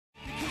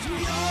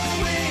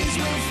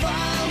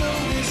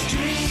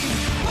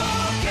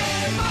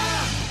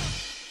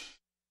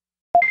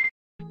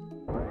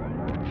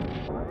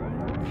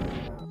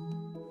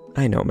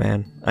I know,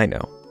 man. I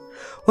know.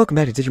 Welcome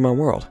back to Digimon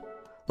World.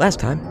 Last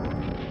time,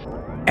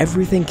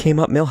 everything came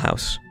up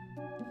Millhouse.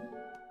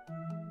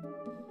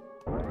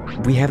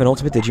 We have an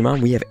Ultimate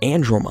Digimon. We have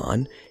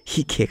Armormon.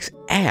 He kicks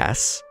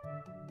ass.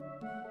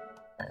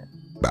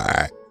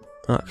 Bah.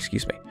 Oh,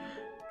 excuse me.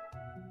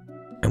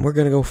 And we're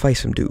gonna go fight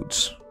some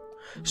dudes.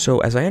 So,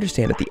 as I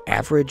understand it, the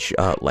average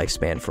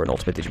lifespan for an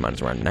Ultimate Digimon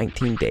is around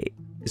 19 days.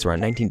 Is around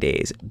 19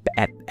 days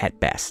at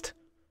best.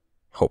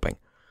 Hoping.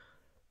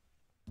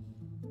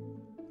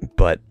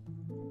 But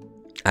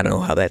I don't know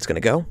how that's gonna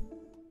go.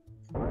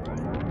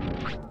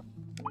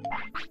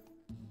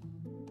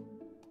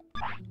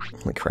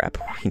 Holy crap!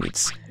 He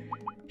needs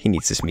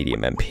this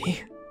medium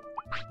MP.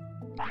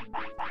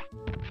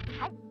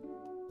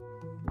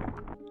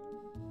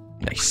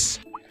 Nice.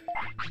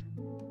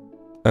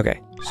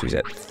 Okay, so he's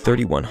at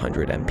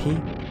 3100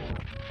 MP.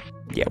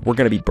 Yeah, we're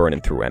gonna be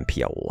burning through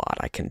MP a lot,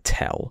 I can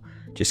tell.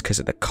 Just because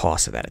of the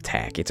cost of that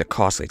attack. It's a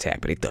costly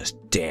attack, but it does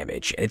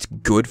damage. And it's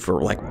good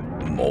for, like,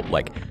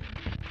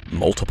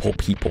 multiple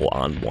people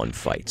on one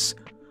fights.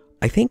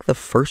 I think the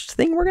first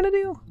thing we're gonna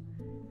do...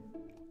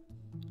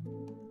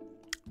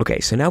 Okay,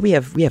 so now we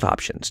have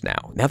options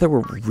now. Now that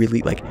we're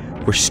really, like,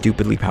 we're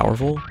stupidly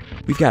powerful,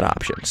 we've got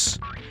options.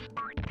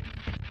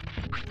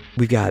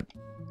 We've got...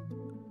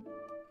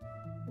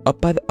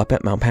 Up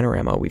at Mount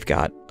Panorama, we've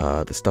got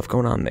the stuff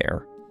going on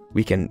there.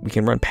 We can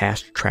run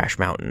past Trash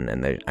Mountain,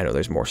 and I know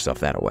there's more stuff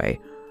that way.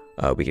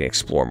 We can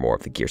explore more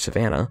of the Gear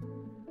Savannah.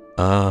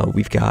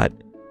 We've got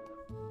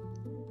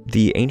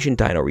the Ancient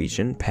Dino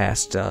region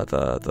past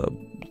the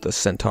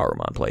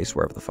Centaurmon place,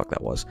 wherever the fuck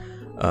that was.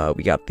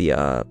 We got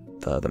the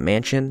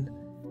mansion,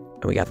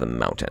 and we got the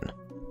mountain.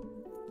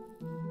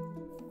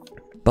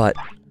 But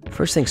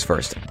first things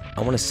first, I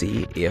want to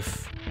see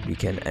if we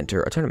can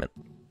enter a tournament,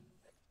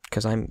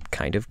 because I'm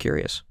kind of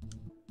curious.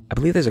 I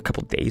believe there's a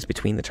couple days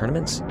between the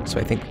tournaments, so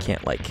I think we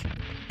can't, like,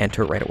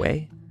 enter right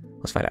away.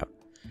 Let's find out.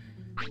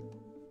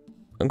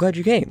 I'm glad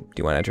you came. Do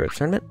you want to enter a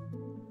tournament?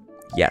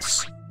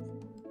 Yes.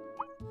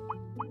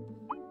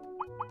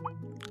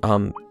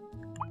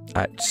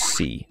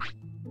 C.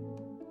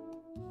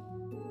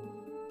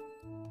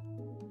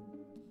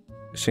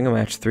 Single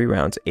match, 3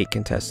 rounds, 8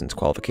 contestants.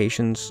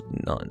 Qualifications,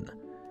 none.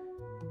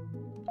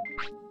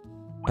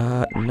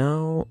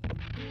 No.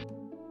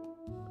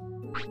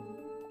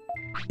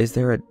 Is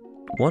there a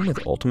one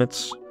with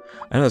ultimates?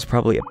 I know that's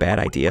probably a bad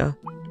idea.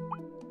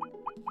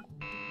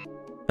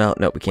 Oh,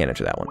 no, we can't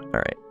enter that one.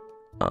 Alright.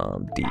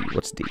 D.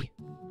 What's D?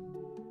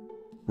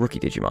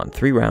 Rookie Digimon.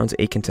 3 rounds,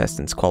 8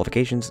 contestants.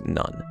 Qualifications,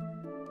 none.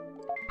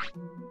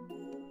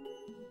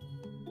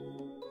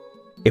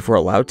 If we're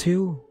allowed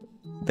to,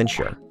 then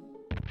sure.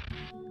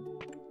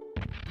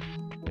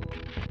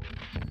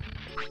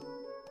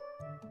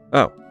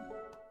 Oh.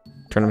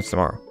 Tournament's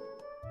tomorrow.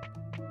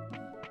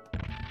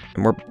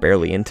 And we're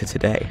barely into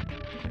today.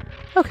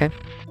 Okay.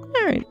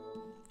 Alright.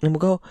 And we'll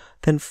go.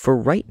 Then for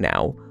right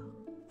now,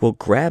 we'll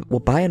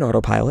buy an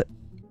autopilot,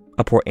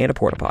 and a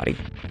porta potty.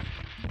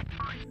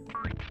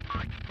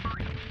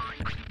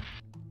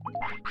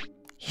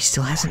 He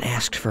still hasn't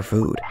asked for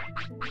food.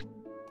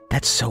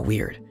 That's so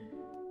weird.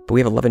 But we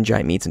have 11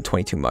 giant meats and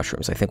 22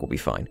 mushrooms. I think we'll be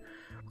fine.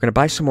 We're gonna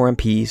buy some more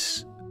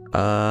MPs.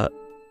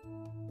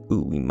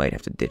 Ooh, we might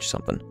have to ditch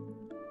something.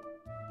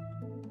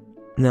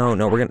 No,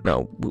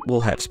 we'll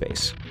have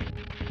space.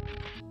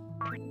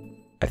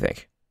 I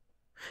think.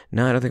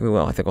 No, I don't think we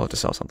will. I think we'll have to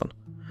sell something.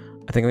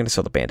 I think I'm going to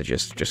sell the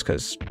bandages, just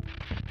because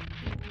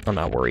I'm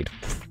not worried.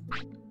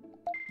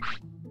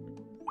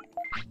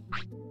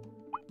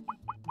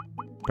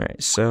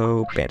 Alright,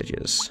 so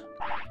bandages.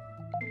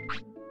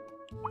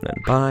 And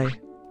then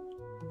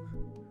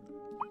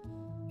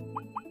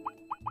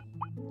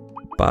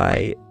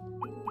buy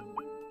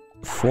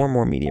 4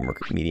 more medium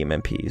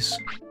MPs.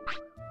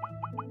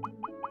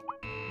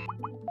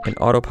 An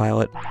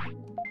autopilot.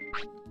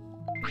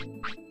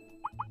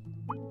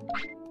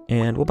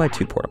 And we'll buy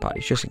 2 porta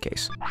potties, just in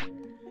case.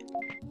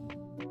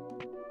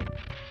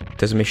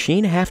 Does a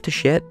machine have to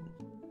shit?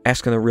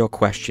 Asking the real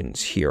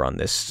questions here on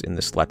this, in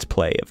this Let's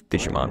Play of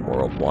Digimon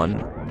World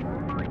 1.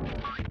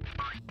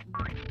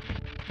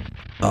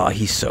 Oh,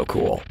 he's so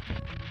cool.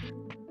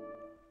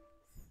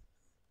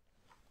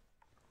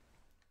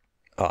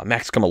 Oh,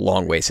 Mac's come a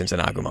long way since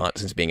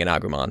being an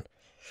Agumon.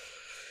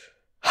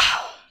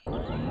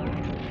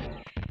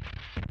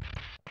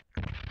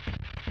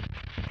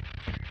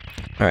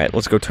 Alright,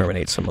 let's go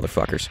terminate some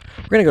motherfuckers.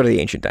 We're gonna go to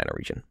the Ancient Dino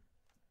region.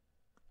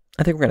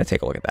 I think we're gonna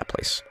take a look at that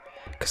place.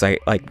 Because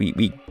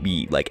we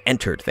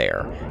entered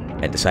there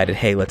and decided,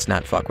 hey, let's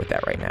not fuck with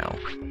that right now.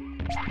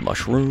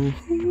 Mushroom.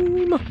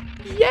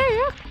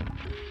 Yeah!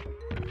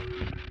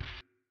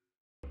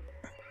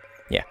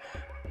 Yeah.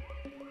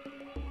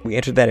 We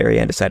entered that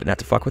area and decided not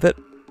to fuck with it.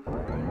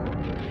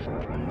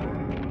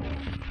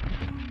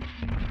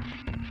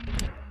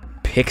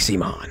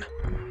 Piximon.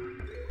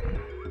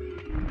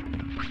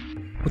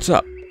 What's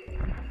up?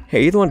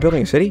 Hey, you the one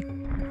building a city?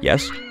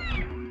 Yes.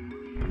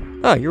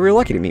 Oh, you're real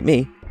lucky to meet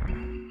me.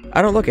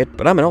 I don't look it,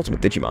 but I'm an Ultimate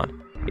Digimon.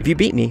 If you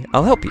beat me,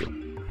 I'll help you.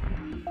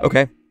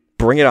 Okay,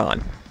 bring it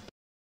on.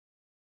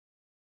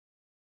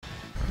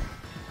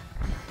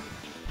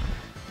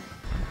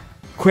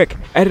 Quick,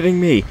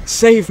 editing me!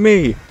 Save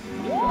me!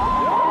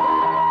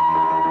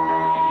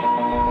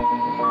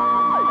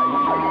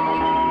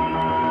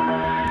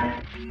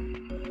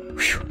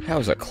 Whew, that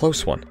was a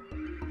close one.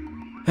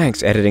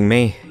 Thanks, editing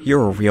me.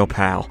 You're a real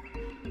pal.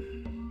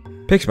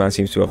 Pixmon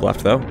seems to have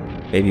left, though.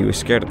 Maybe he was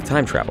scared of the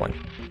time traveling.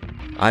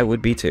 I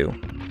would be, too.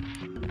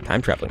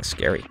 Time traveling's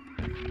scary.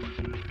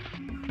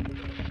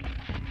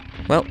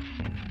 Well,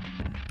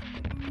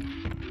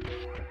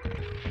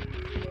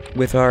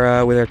 with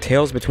our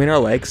tails between our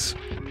legs,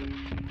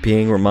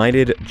 being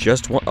reminded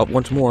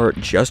once more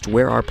just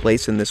where our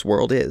place in this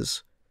world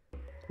is,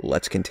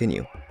 let's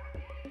continue.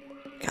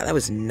 God, that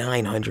was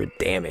 900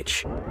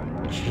 damage.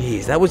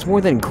 Jeez, that was more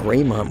than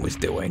Greymon was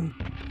doing.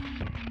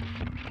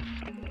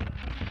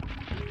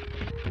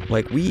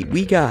 Like,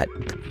 we got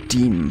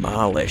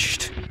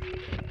demolished.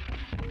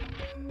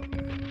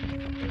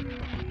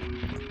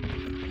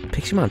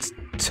 Pixiemon's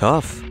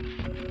tough.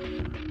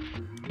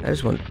 That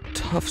is one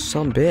tough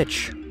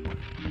sumbitch.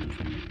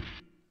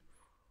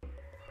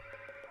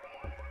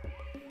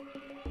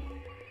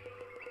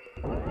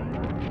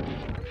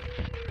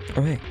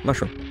 Oh hey,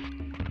 mushroom.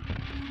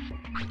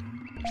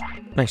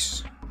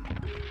 Nice.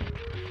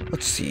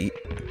 Let's see.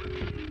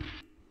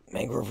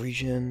 Mangrove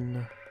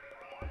region.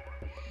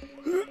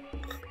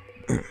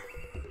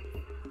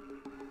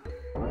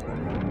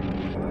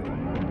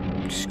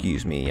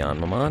 Excuse me,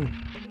 Armormon.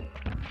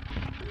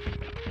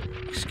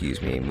 Excuse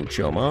me,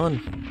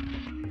 Muchomon.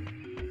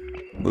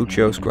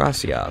 Muchos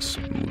gracias,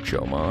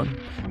 Muchomon.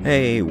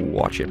 Hey,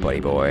 watch it,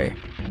 buddy boy.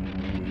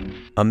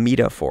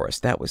 Amida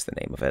Forest, that was the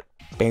name of it.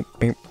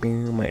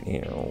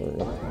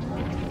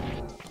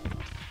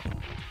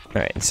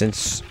 Alright, and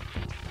since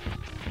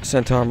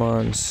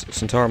Centaurmon,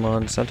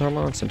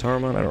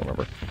 I don't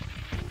remember.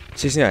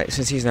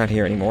 Since he's not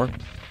here anymore,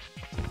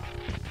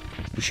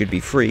 we should be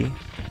free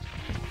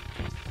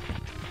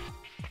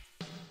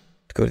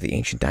to go to the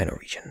ancient Dino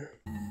region.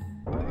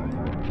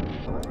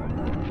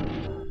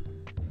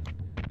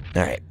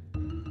 Alright.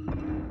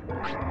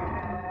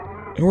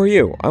 Who are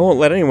you? I won't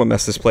let anyone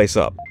mess this place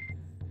up.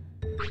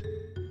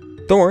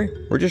 Don't worry,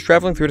 we're just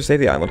traveling through to save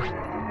the island.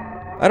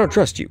 I don't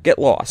trust you. Get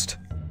lost.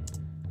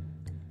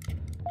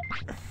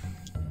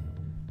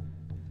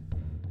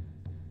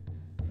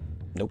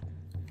 Nope.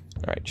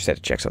 Alright, just had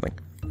to check something.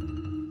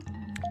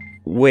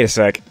 Wait a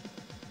sec.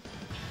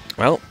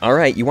 Well,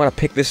 alright, you want to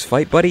pick this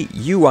fight, buddy?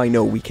 You I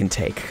know we can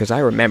take, because I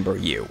remember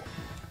you.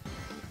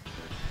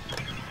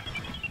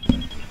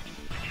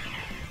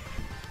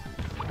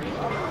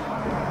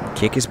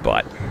 Kick his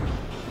butt.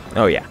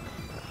 Oh, yeah.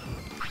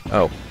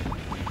 Oh.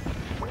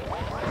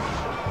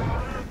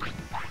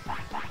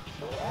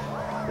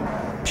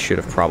 Should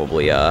have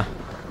probably,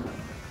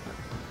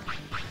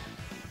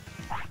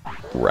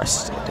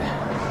 rested.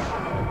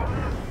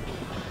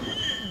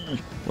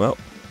 Well,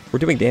 we're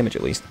doing damage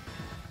at least.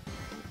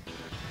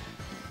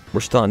 We're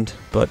stunned,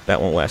 but that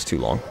won't last too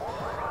long.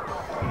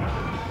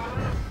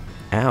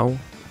 Ow.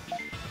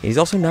 He's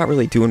also not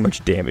really doing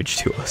much damage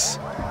to us.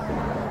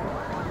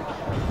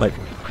 Like,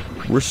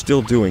 we're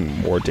still doing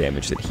more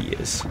damage than he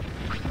is.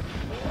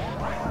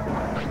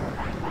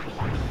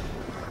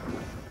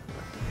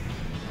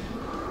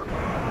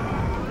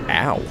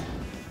 Ow.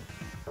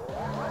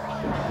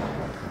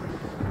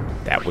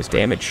 That was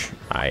damage.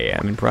 I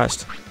am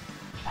impressed.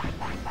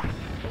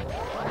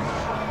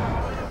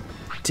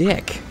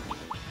 Dick.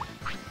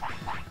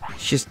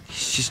 He's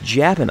just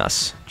jabbing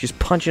us. Just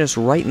punching us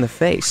right in the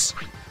face.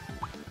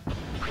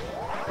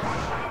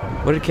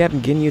 What did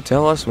Captain Ginyu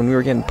tell us when we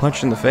were getting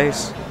punched in the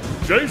face?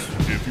 Jace,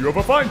 if you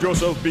ever find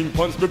yourself being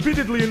punched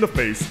repeatedly in the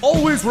face,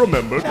 always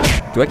remember...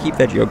 Do I keep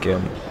that joke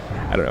in?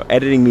 I don't know.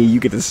 Editing me,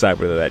 you get to decide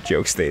whether that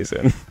joke stays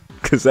in.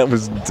 Because that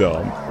was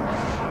dumb.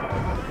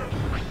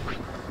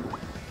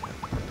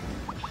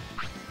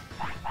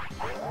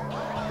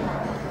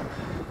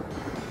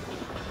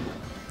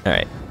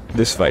 Alright.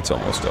 This fight's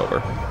almost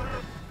over.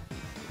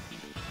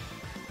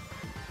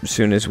 As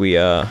soon as we,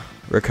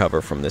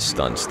 recover from this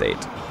stun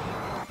state.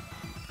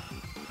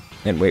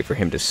 And wait for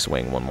him to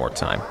swing one more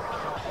time.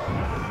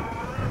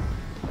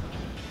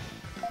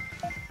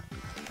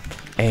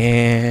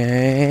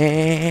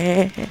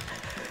 And...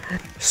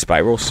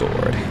 Spiral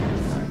Sword.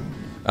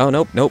 Oh,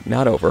 nope, nope,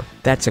 not over.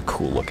 That's a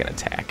cool looking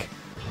attack.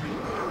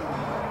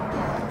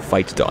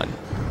 Fight's done.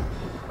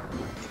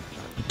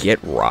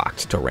 Get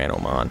rocked,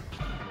 Tyrannomon.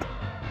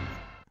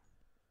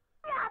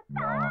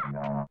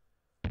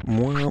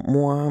 Mwomp,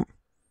 mwomp.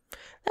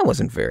 That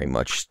wasn't very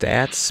much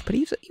stats, but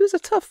he was a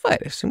tough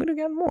fight. I assume we'd have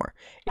gotten more.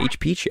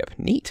 HP chip,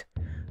 neat.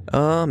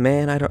 Oh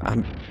man,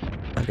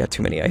 I've got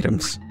too many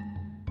items.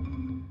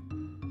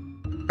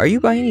 Are you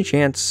by any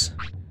chance?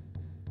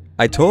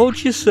 I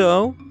told you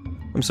so.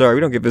 I'm sorry,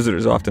 we don't get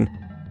visitors often,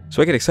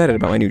 so I get excited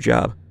about my new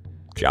job.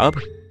 Job?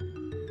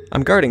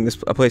 I'm guarding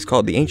a place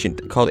called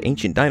Ancient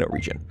Dino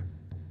region.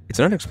 It's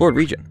an unexplored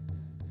region.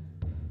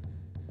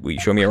 Will you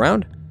show me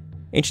around?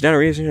 Ancient Dino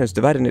region is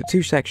divided into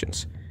two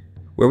sections.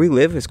 Where we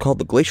live is called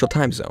the Glacial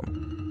Time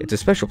Zone. It's a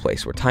special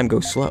place where time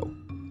goes slow.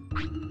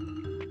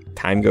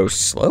 Time goes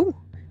slow?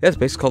 That's a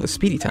place called the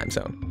Speedy Time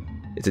Zone.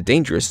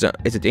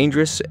 It's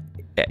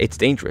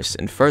dangerous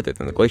and further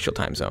than the glacial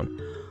time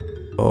zone.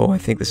 Oh, I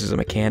think this is a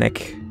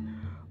mechanic.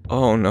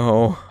 Oh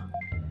no.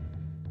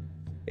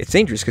 It's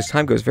dangerous because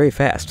time goes very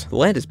fast. The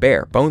land is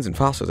bare, bones and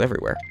fossils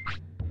everywhere.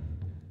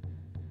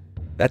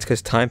 That's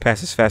because time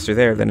passes faster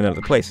there than in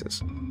other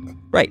places.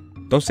 Right,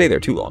 don't stay there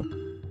too long.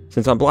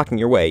 Since I'm blocking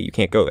your way, you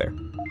can't go there.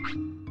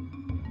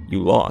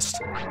 You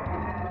lost.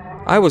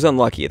 I was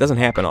unlucky, it doesn't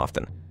happen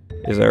often.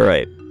 Is that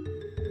right?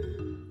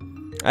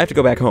 I have to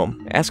go back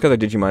home. Ask other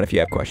Digimon if you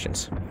have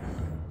questions.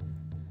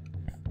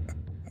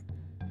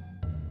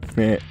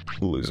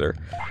 Loser.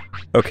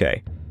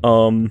 Okay,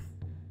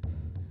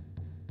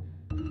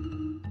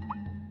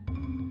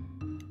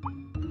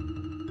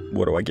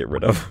 what do I get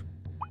rid of?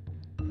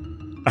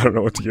 I don't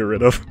know what to get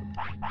rid of.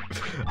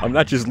 I'm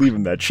not just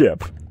leaving that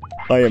ship.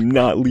 I am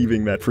not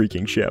leaving that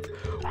freaking ship.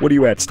 What are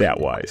you at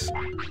stat-wise?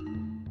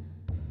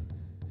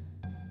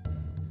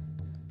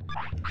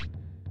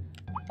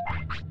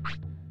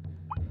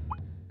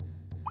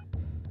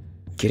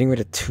 Getting rid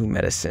of 2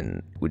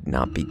 medicine would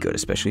not be good,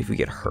 especially if we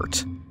get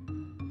hurt.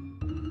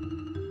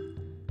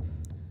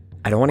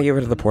 I don't want to get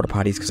rid of the porta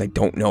potties because I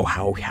don't know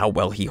how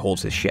well he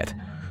holds his shit.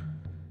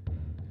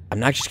 I'm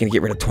not just going to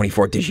get rid of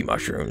 24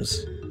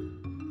 Digimushrooms.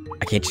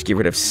 I can't just get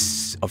rid of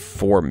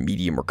 4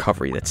 medium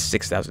recovery. That's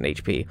 6,000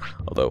 HP.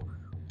 Although,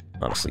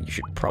 honestly, you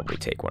should probably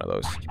take one of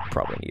those. You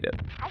probably need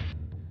it.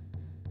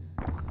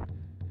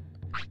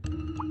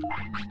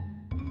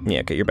 Yeah,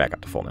 okay, you're back up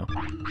to full now.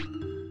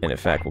 And in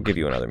fact, we'll give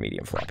you another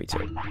medium floppy,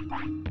 too.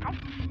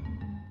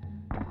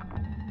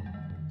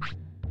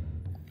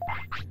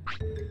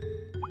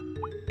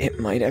 It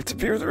might have to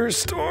be the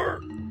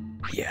restore.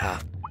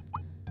 Yeah.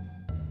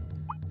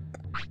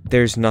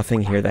 There's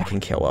nothing here that can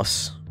kill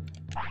us.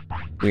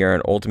 We are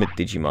an ultimate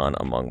Digimon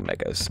among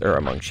megas, or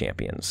among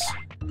champions.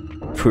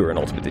 If we were an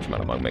ultimate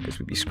Digimon among megas,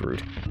 we'd be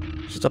screwed.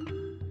 Just a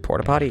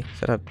porta potty? Is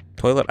that a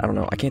toilet? I don't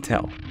know. I can't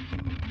tell.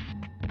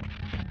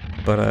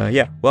 But,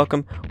 yeah.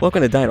 Welcome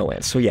to Dino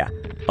Land. So, yeah.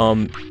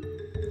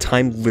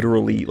 Time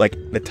literally, like,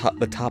 the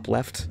top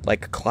left,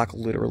 like, clock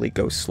literally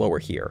goes slower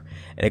here.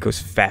 And it goes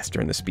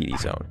faster in the speedy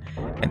zone.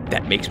 And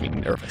that makes me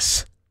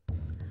nervous.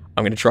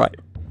 I'm gonna try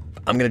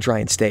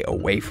and stay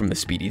away from the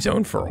speedy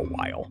zone for a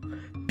while.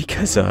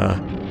 Because,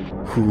 that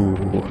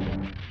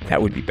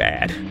would be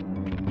bad.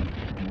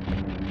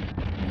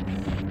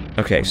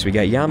 Okay, so we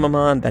got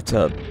Yamamon,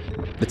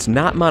 that's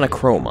not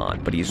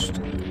Monochromon, but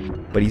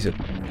he's a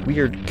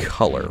weird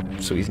color.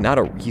 So he's not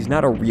a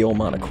real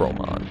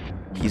Monochromon.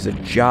 He's a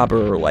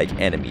jobber-like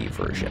enemy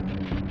version.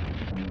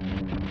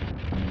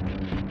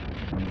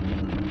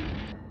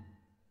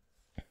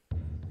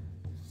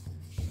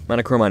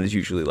 Monochromon is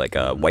usually like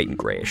white and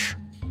grayish.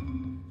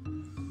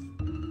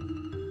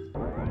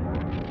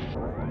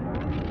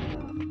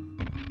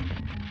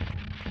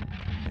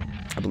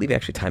 I believe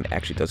actually time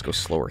actually does go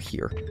slower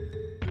here,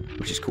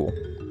 which is cool.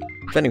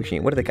 Vending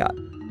machine, what do they got?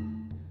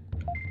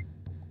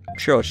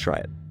 Sure, let's try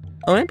it.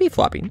 Oh, an MP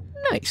floppy.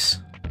 Nice.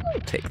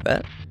 I'll take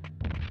that.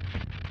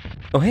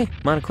 Oh, hey,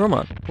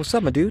 Monochromon. What's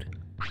up, my dude?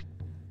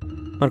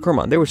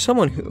 Monochromon, there was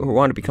someone who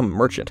wanted to become a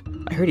merchant.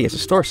 I heard he has a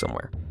store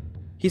somewhere.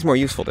 He's more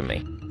useful than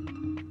me.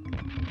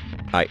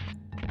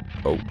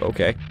 Oh,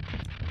 okay.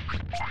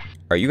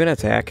 Are you gonna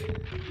attack?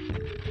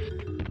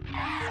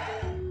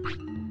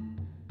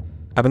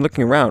 I've been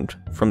looking around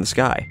from the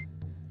sky.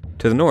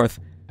 To the north,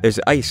 there's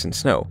ice and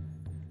snow.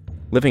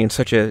 Living in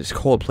such a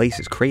cold place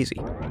is crazy.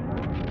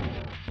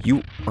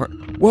 You are...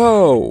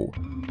 Whoa!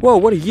 Whoa,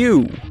 what are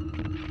you?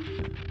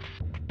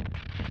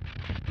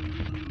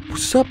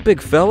 What's up,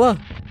 big fella?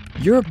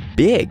 You're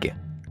big.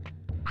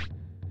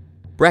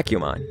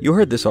 Brachioumon, you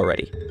heard this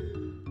already.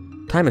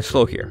 Time is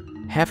slow here.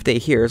 Half a day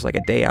here is like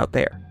a day out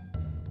there.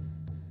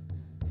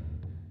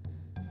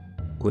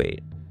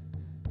 Wait.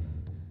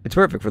 It's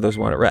perfect for those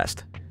who want to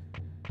rest.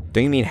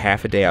 Don't you mean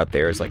half a day out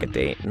there is like a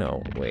day?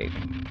 No, wait.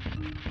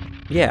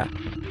 Yeah,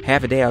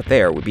 half a day out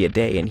there would be a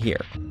day in here.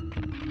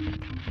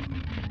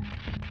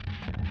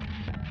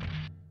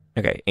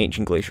 Okay,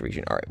 Ancient Glacier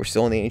Region. Alright, we're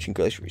still in the Ancient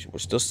Glacier Region. We're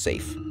still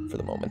safe for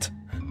the moment.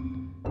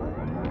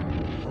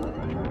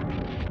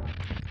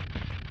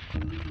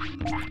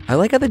 I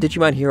like how the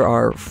Digimon here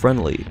are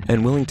friendly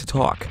and willing to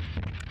talk.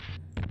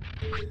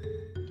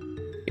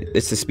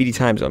 It's the speedy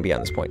time zone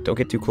beyond this point. Don't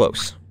get too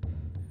close.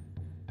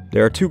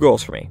 There are 2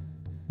 goals for me.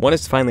 One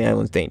is to find the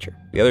island's danger.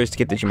 The other is to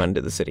get Digimon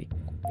into the city.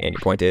 And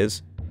your point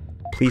is,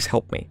 please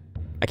help me.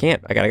 I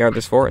can't. I gotta guard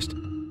this forest.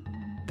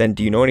 Then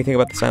do you know anything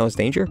about this island's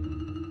danger?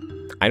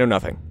 I know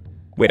nothing.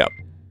 Wait up.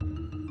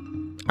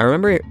 I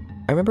remember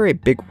a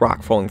big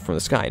rock falling from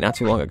the sky not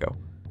too long ago.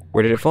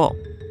 Where did it fall?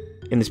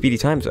 In the speedy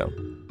time zone.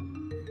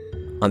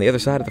 On the other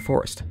side of the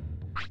forest.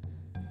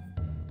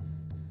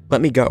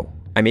 Let me go.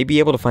 I may be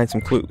able to find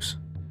some clues.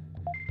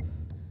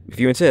 If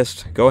you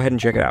insist, go ahead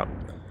and check it out.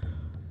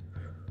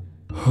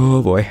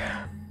 Oh boy.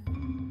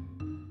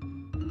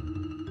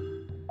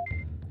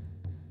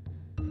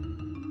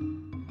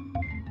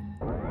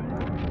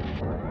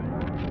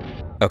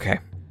 Okay.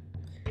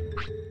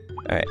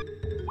 Alright.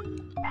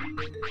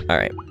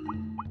 Alright.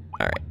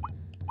 Alright.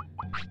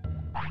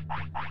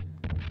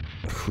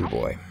 Oh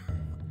boy.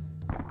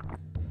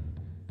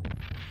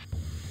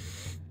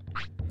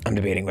 I'm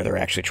debating whether we're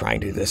actually trying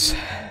to do this.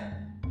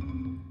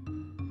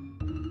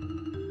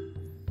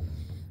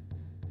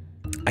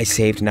 I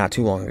saved not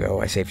too long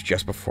ago. I saved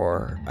just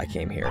before I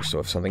came here, so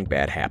if something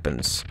bad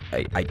happens,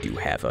 I do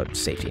have a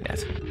safety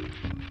net.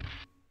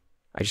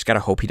 I just gotta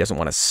hope he doesn't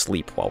want to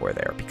sleep while we're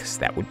there, because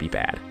that would be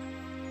bad.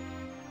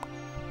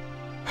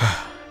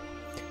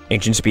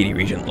 Ancient Speedy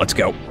region, let's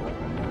go.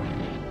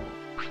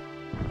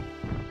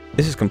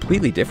 This is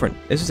completely different.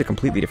 This is a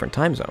completely different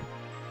time zone.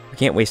 We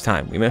can't waste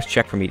time. We must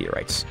check for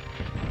meteorites.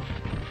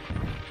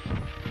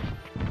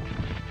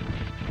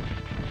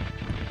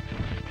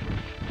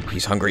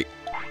 He's hungry.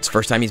 It's the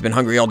first time he's been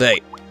hungry all day.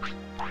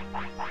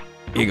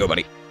 Here you go,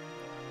 buddy.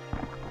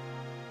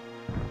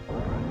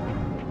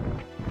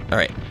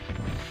 Alright.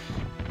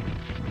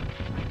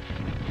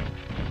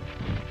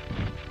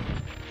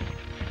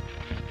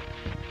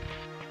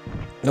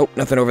 Nope,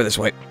 nothing over this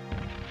way.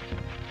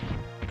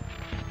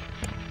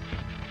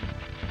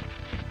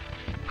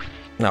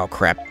 Oh,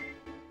 crap.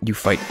 You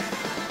fight.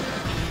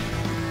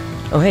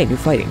 Oh, hey, new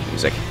fighting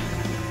music.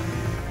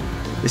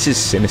 This is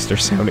sinister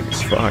sounding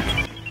as fuck.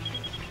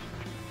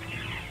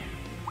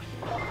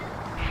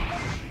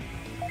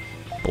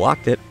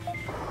 Blocked it.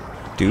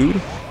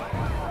 Dude.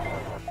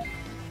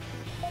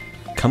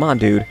 Come on,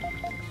 dude.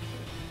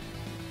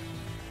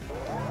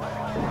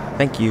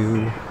 Thank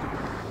you.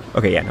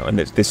 Okay, yeah, no, and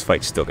this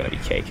fight's still gonna be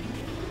cake.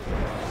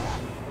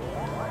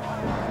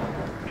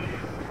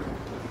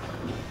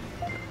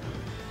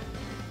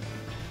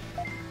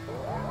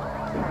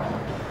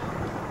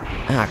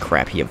 Ah,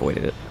 crap, he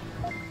avoided it.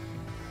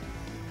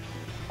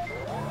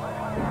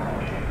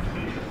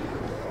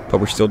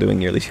 But we're still doing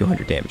nearly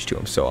 200 damage to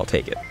him, so I'll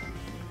take it.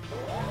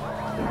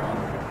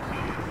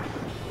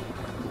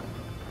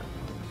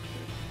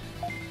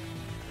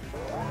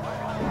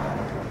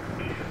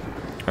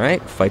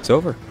 Alright, fight's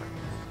over.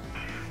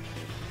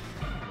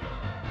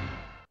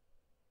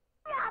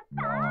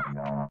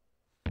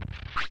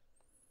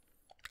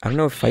 I don't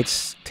know if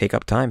fights take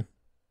up time.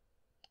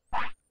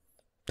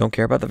 Don't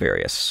care about the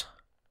various.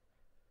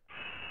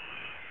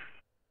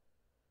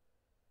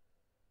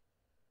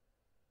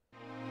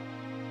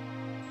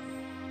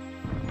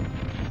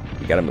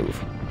 We gotta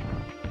move.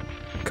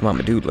 Come on,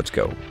 my dude, let's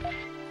go.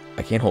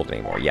 I can't hold it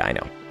anymore. Yeah, I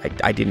know.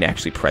 I didn't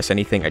actually press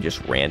anything. I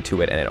just ran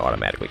to it and it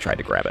automatically tried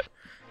to grab it.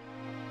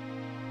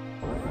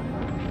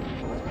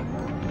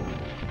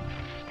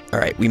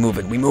 Alright, we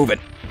moving, we moving.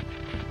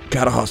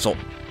 Gotta hustle.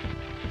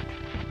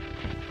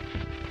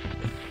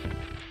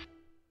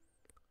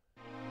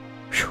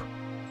 Whew.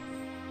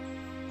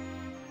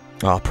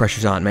 Oh,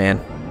 pressure's on,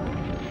 man.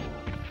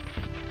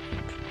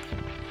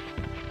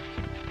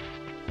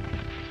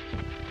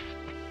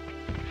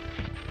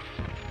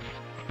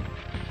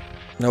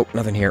 Nope,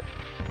 nothing here.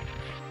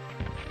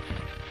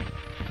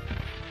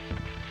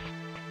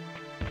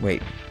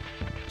 Wait,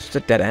 is this a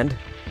dead end?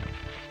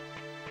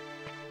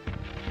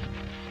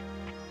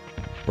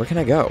 Where can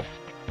I go?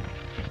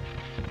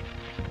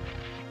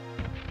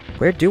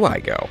 Where do I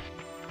go?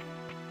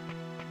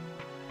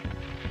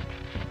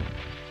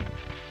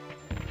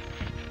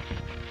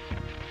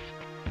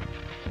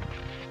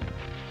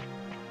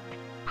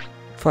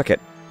 Fuck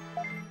it.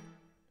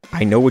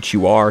 I know what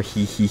you are,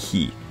 hee hee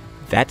hee.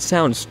 That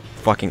sounds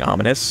fucking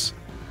ominous.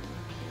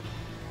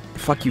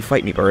 Fuck you,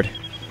 fight me, bird.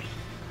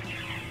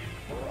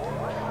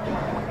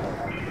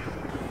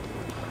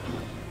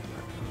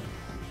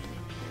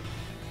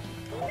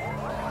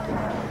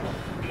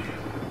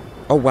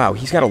 Oh wow,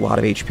 he's got a lot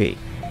of HP.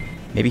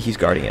 Maybe he's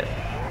guarding it.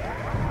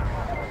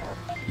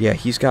 Yeah,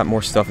 he's got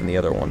more stuff than the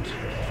other ones.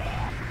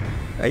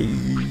 Aye.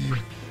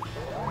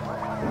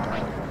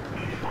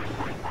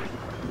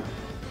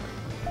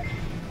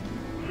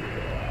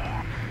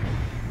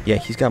 Yeah,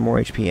 he's got more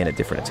HP and a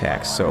different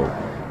attack, so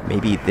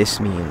maybe this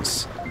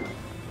means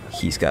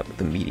he's got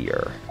the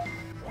meteor.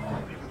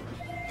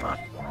 Come on.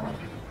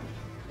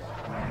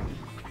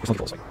 Where's the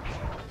close?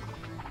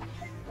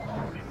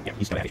 Yeah,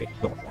 he's got HP.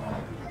 Go.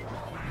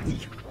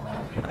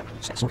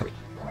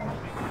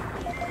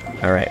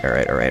 Alright.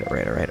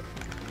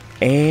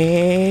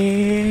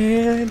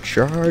 And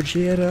charge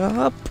it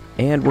up.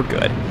 And we're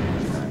good.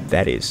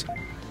 That is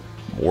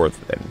more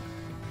than...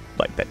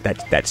 Like,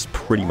 that's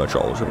pretty much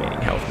all his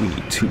remaining health. We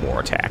need 2 more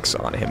attacks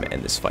on him,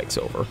 and this fight's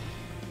over.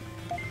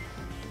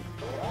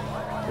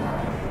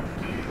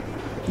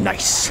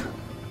 Nice.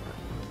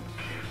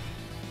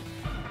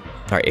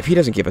 Alright, if he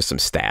doesn't give us some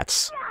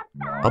stats,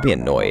 I'll be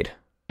annoyed.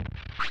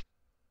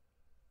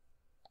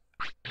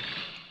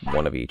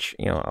 One of each.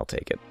 You know, I'll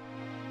take it.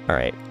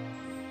 Alright.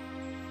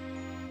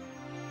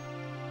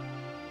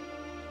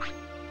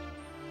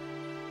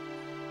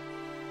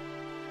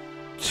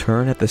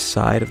 Turn at the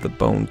side of the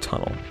bone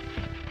tunnel.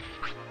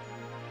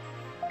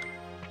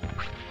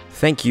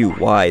 Thank you,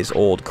 wise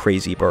old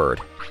crazy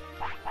bird.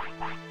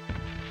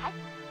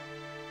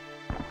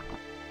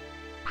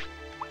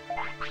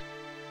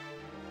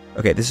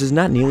 Okay, this is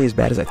not nearly as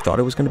bad as I thought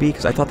it was going to be,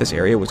 because I thought this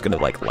area was going to,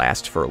 like,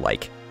 last for,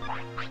 like,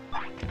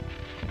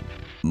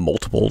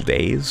 multiple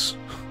days.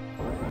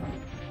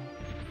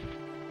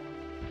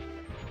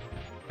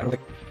 I don't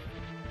think...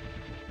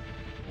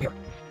 Here.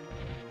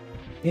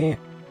 Yeah.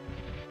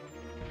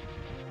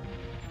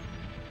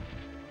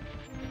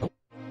 Oh.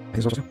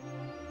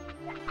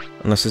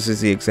 Unless this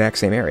is the exact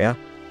same area.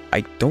 I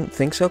don't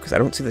think so, because I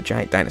don't see the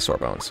giant dinosaur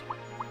bones.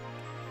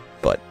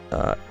 But,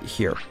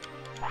 here.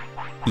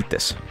 Eat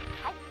this.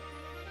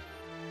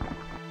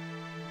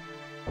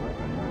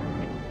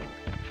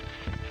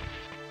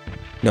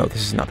 No,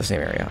 this is not the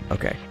same area.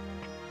 Okay.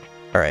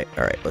 Alright,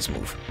 let's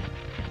move.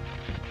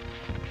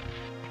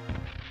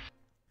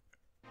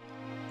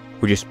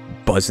 We're just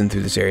buzzing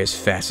through this area as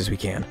fast as we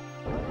can.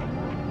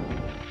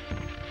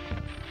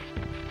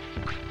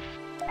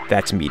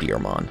 That's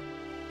Meteormon.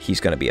 He's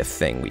gonna be a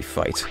thing we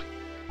fight.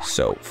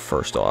 So,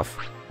 first off...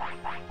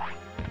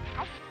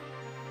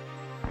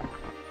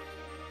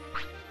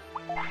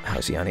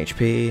 How's he on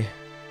HP?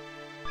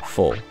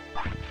 Full.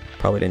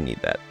 Probably didn't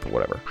need that, but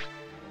whatever.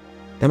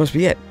 That must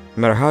be it.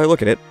 No matter how I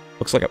look at it,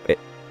 looks like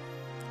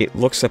it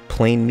looks a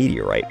plain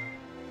meteorite.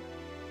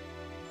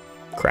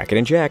 Crack it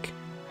and jack.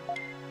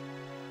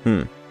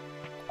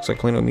 Looks like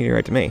plain old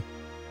meteorite to me.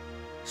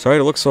 Sorry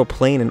to look so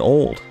plain and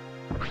old.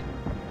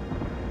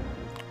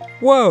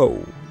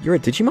 Whoa! You're a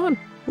Digimon?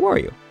 Who are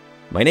you?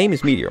 My name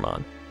is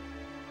Meteormon.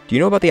 Do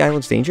you know about the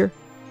island's danger?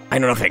 I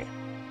know nothing.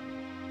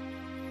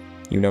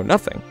 You know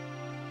nothing?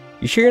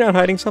 You sure you're not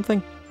hiding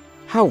something?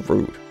 How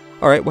rude.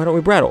 Alright, why don't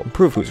we battle and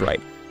prove who's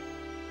right?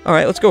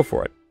 Alright, let's go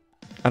for it.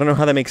 I don't know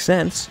how that makes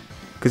sense,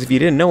 because if you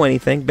didn't know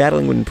anything,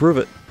 battling wouldn't prove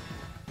it.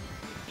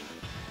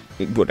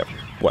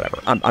 Whatever.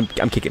 I'm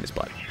kicking his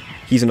butt.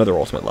 He's another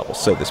ultimate level,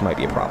 so this might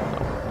be a problem,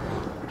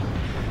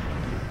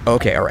 though.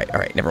 Okay,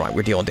 alright, never mind.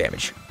 We're dealing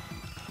damage.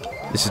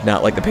 This is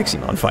not like the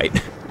Piximon fight.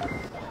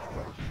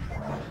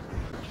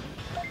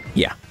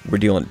 Yeah, we're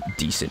dealing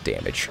decent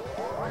damage.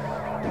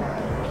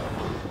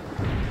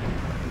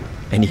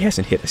 And he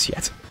hasn't hit us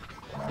yet.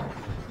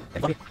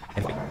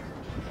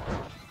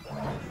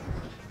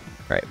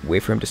 Alright,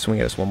 wait for him to swing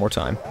at us one more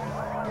time.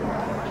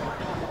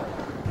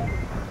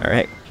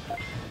 Alright.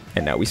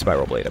 And now we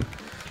Spiral Blade him.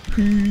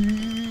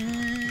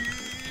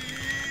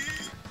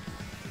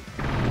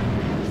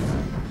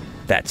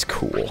 That's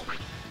cool.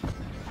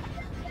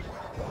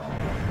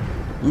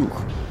 Ooh,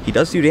 he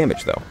does do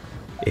damage, though.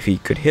 If he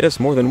could hit us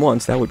more than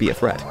once, that would be a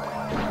threat.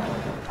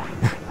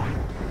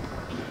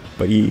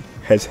 But he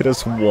has hit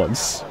us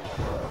once.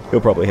 He'll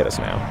probably hit us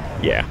now.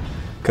 Yeah,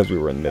 because we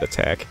were in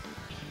mid-attack.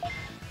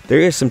 There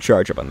is some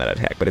charge up on that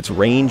attack, but its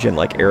range and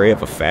like area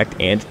of effect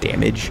and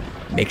damage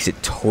makes it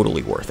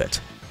totally worth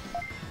it.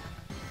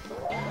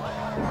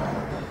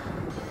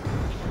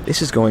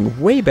 This is going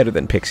way better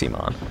than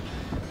Piximon.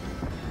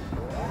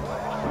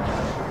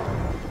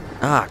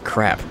 Ah,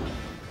 crap.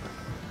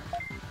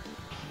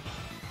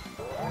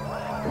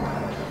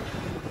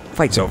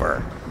 Fight's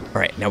over.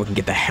 Alright, now we can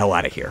get the hell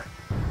out of here.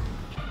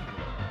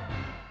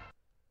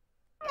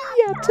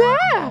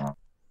 Yatta!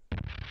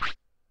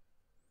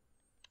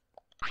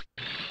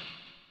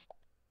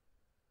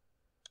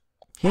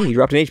 Hey, you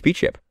dropped an HP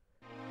chip.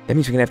 That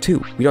means we can have two.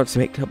 We don't have to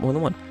make up more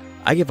than one.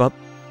 I give up.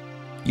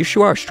 You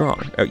sure are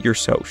strong. You're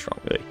so strong,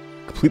 really.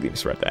 Completely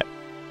misread that.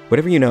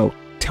 Whatever you know,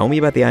 tell me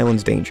about the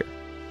island's danger.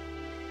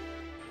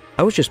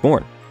 I was just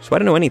born, so I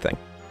don't know anything.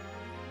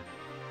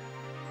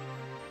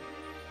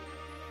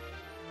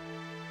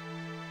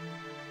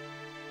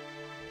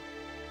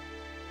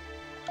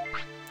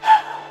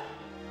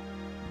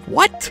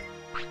 What?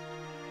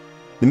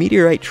 The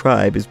meteorite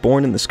tribe is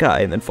born in the sky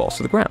and then falls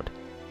to the ground.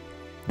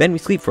 Then we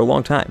sleep for a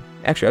long time.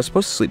 Actually, I was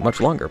supposed to sleep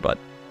much longer, but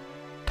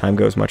time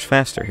goes much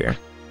faster here.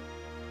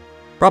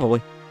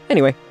 Probably.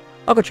 Anyway,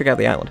 I'll go check out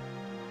the island.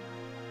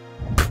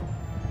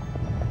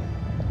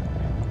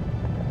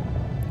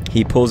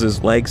 He pulls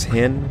his legs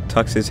in,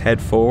 tucks his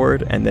head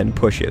forward, and then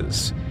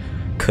pushes.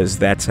 'Cause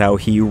that's how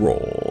he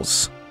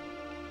rolls.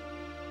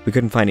 We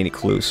couldn't find any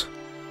clues.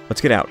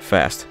 Let's get out,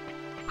 fast.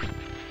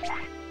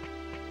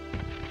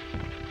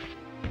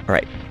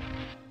 Alright.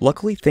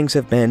 Luckily,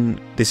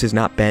 this has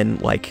not been,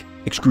 like,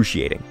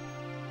 excruciating.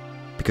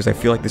 Because I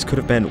feel like this could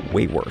have been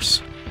way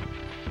worse.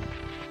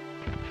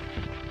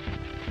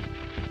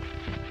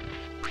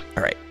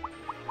 Alright.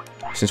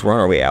 Since we're on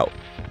our way out,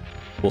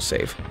 we'll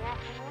save.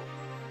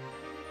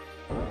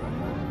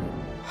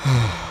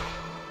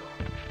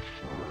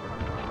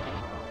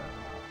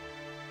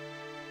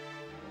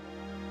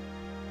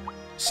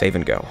 Save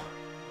and go.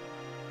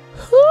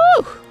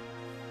 Whew.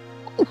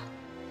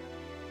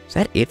 Is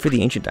that it for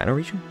the ancient dino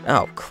region?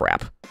 Oh,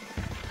 crap.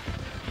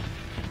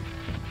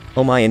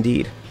 Oh my,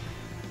 indeed.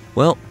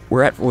 Well,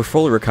 we're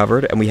fully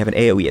recovered, and we have an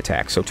AoE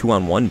attack, so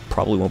 2-on-1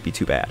 probably won't be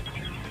too bad.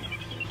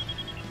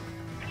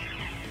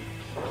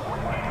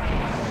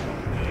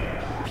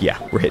 Yeah,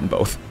 we're hitting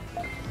both.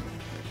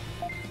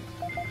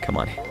 Come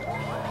on.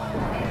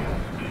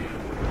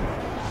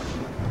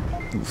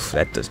 Oof,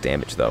 that does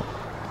damage, though.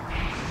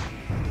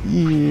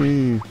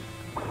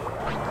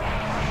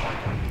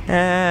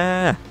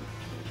 Ah!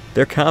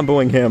 They're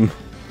comboing him.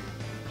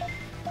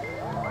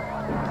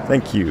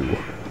 Thank you.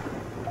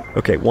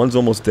 Okay, one's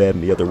almost dead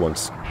and the other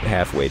one's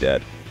halfway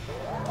dead.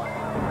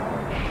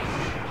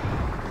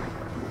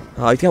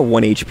 Oh, he's got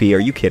 1 HP. Are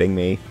you kidding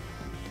me?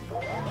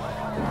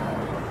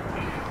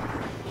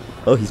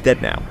 Oh, he's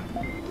dead now.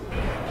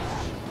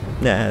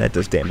 Nah, that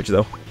does damage,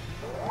 though.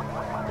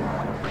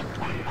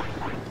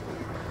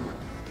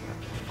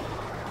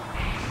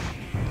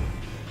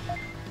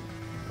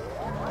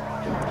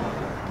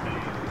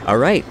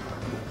 Alright.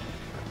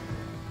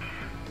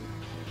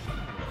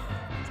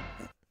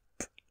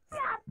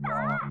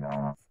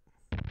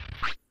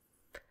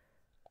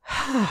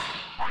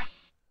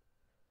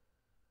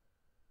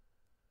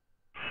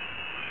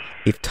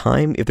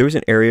 If there was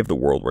an area of the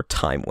world where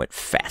time went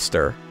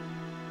faster,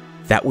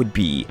 that would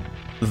be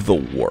the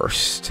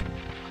worst.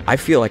 I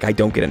feel like I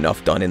don't get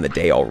enough done in the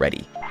day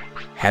already.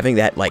 Having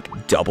that,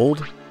 like,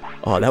 doubled?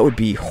 Oh, that would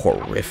be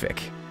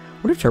horrific. I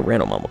wonder if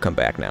Tyrannomon will come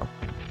back now.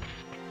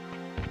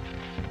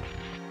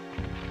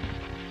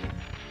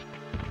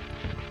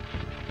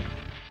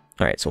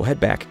 Alright, so we'll head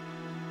back.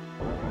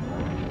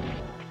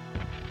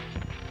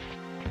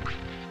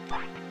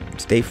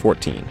 It's day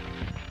 14.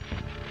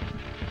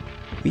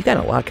 We've got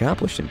a lot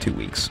accomplished in 2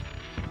 weeks.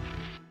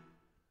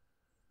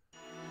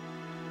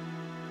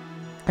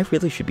 I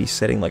really should be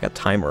setting like a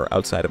timer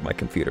outside of my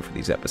computer for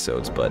these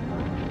episodes, but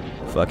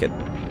fuck it.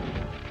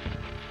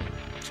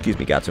 Excuse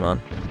me,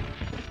 GASMASK.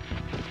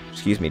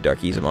 Excuse me,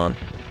 Darkizamon.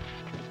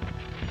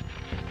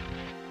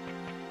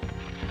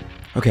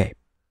 Okay.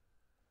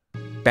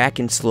 Back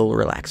in slow,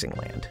 relaxing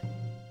land.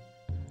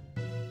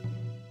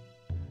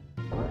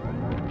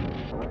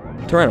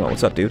 Tyrannomon,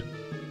 what's up, dude?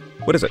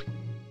 What is it?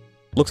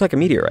 Looks like a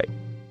meteorite.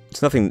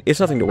 It's nothing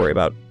to worry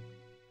about.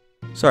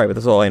 Sorry, but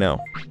that's all I know.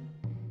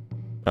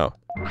 Oh.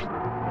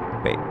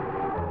 Wait.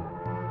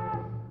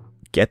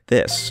 Get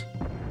this.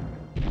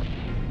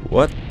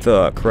 What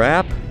the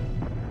crap?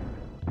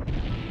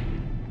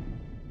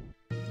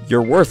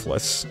 You're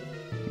worthless.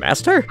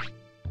 Master?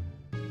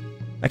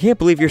 I can't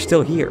believe you're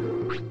still here.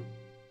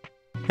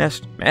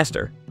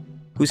 Master?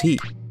 Who's he?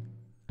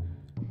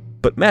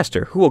 But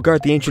Master, who will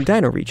guard the ancient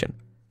Dino region?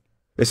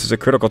 This is a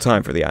critical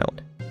time for the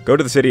island. Go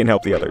to the city and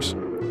help the others.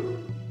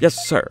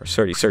 Yes, sir.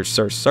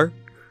 Sir.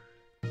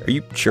 Are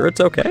you sure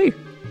it's okay?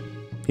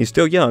 He's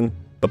still young,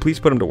 but please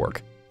put him to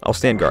work. I'll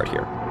stand guard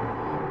here.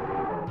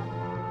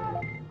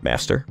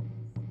 Master.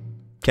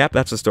 Cap,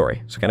 that's the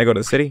story. So can I go to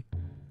the city?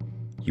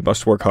 You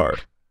must work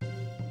hard.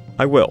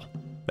 I will.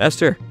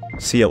 Master,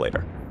 see you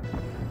later.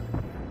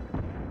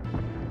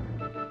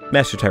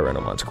 Master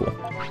Tyrannomon's cool.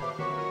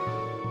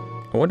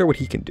 I wonder what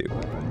he can do.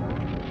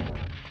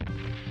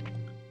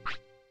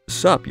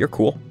 Sup, you're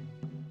cool.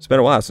 It's been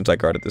a while since I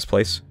guarded this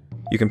place.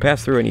 You can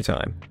pass through any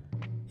time.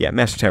 Yeah,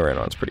 Master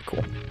Tyrannomon's pretty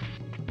cool.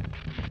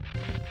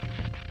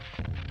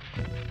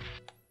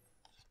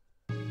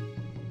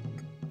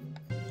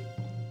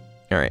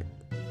 Alright.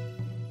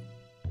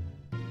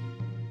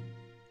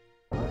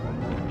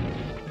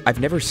 I've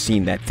never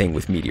seen that thing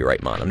with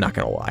Meteoritemon, I'm not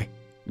gonna lie.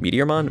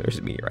 Meteormon? Or is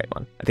it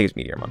Meteoritemon? I think it's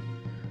Meteormon.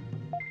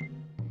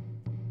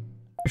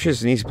 Which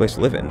is an easy place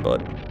to live in,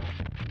 but...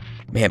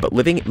 Man, but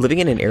living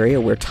in an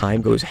area where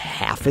time goes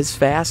half as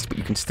fast, but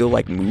you can still,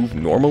 like, move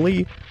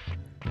normally?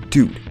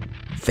 Dude,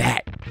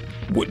 that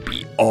would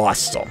be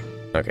awesome.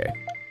 Okay.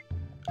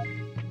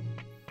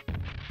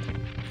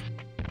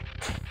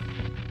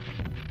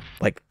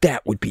 Like,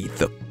 that would be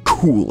the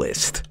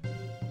coolest.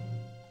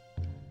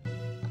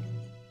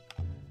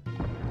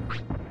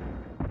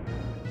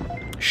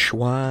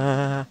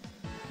 Shwa.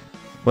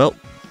 Well,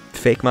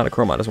 fake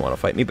Monochromon doesn't want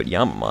to fight me, but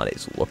Yamamon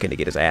is looking to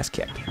get his ass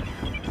kicked.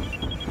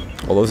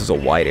 Although this is a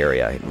wide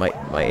area, my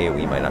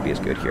AoE might not be as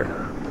good here.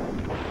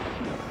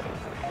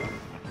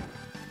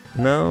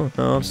 No,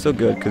 I'm still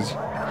good, because...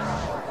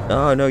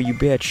 Oh, no, you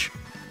bitch.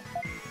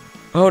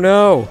 Oh,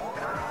 no!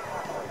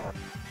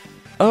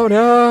 Oh,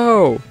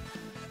 no!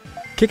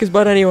 Kick his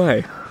butt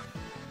anyway.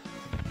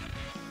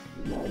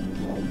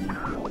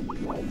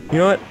 You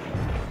know what?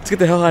 Let's get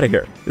the hell out of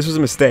here. This was a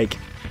mistake.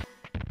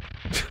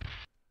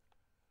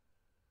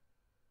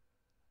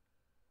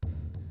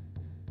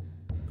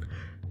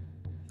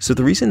 So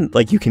the reason,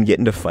 like, you can get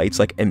into fights,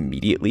 like,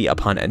 immediately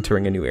upon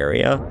entering a new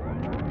area...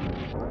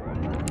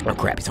 Oh,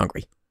 crap, he's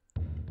hungry.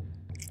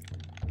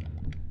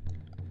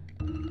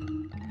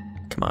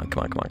 Come on.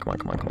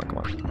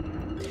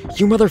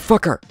 You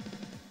motherfucker!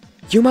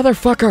 You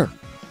motherfucker!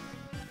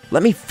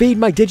 Let me feed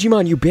my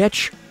Digimon, you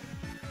bitch!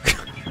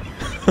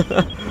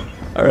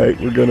 Alright,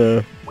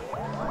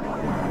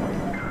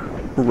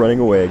 we're running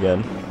away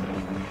again.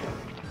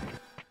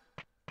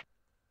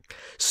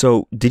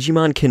 So,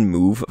 Digimon can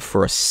move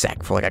for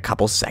like a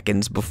couple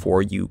seconds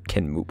before you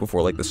can move,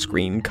 before, like, the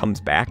screen comes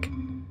back.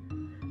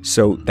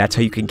 So, that's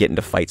how you can get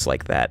into fights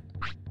like that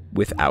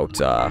without,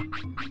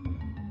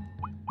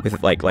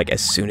 like,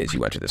 as soon as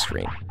you enter the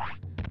screen.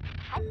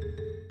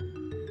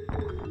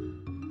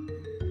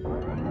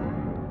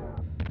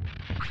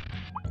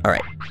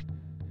 Alright.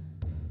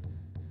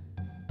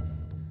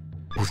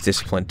 His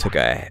discipline took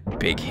a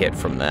big hit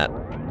from that.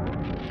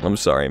 I'm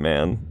sorry,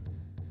 man.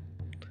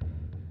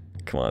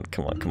 Come on.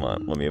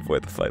 Let me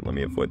avoid the fight.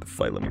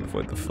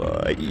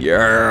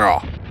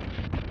 Yeah!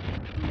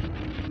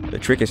 The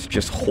trick is to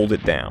just hold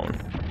it down.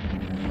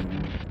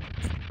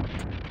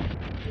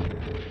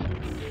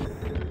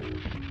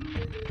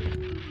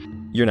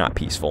 You're not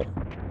peaceful.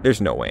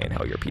 There's no way in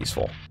hell you're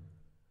peaceful.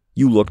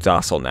 You look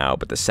docile now,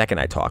 but the second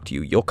I talk to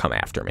you, you'll come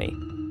after me.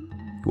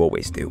 You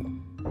always do.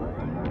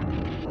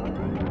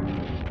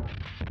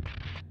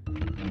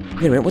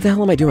 Wait a minute, what the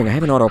hell am I doing? I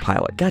have an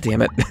autopilot. God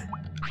damn it.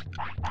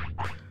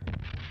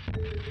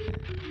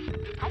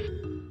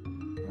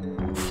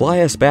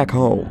 Fly us back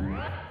home.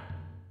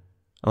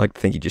 I like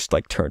to think he just,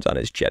 like, turns on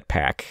his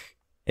jetpack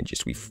and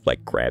just,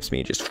 like, grabs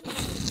me and just...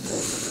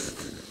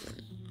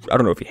 I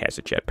don't know if he has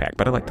a jetpack,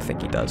 but I like to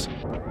think he does.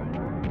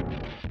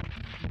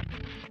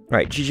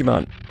 Alright,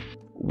 Digimon,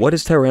 what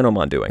is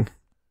Tyrannomon doing?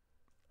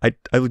 I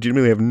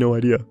legitimately have no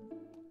idea.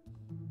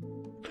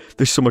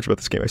 There's so much about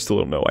this game I still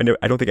don't know.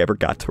 I don't think I ever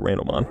got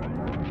Tyrannomon.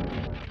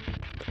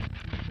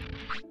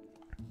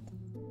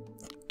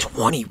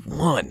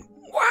 21!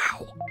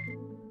 Wow!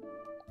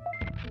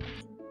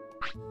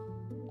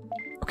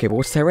 Okay, but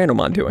what's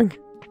Tyrannomon doing?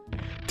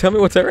 Tell me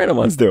what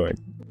Tyrannomon's doing.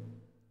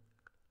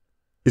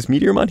 Is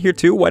Meteormon here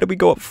too? Why did we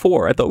go up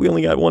 4? I thought we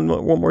only got one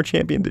more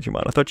champion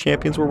Digimon. I thought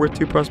champions were worth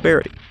 2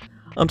 prosperity.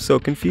 I'm so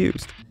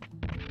confused.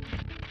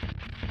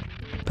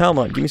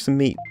 Palmon, give me some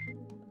meat.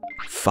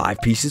 5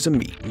 pieces of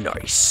meat.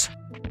 Nice.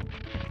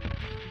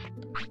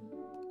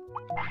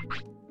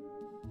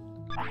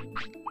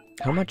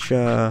 How much,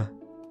 Oh,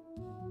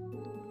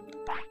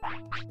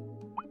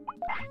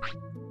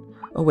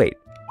 wait.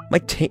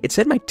 It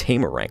said my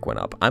tamer rank went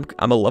up.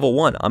 I'm a level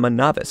 1. I'm a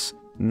novice.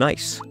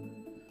 Nice.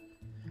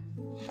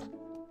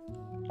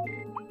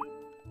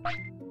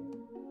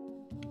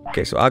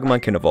 Okay, so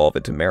Agumon can evolve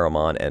into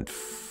Meramon and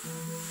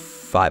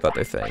 5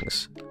 other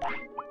things.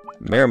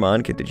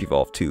 Meramon can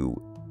digivolve to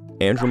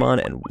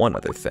Andromon and 1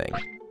 other thing.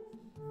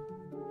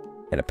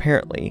 And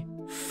apparently,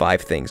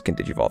 5 things can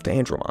digivolve to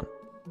Andromon.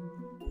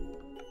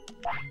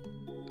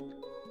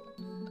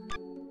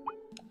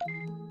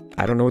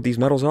 I don't know what these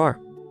medals are.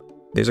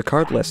 There's a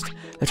card list.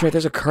 That's right,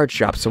 there's a card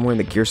shop somewhere in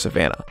the Gear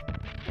Savannah.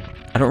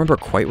 I don't remember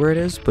quite where it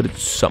is, but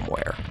it's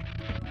somewhere.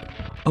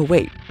 Oh,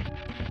 wait.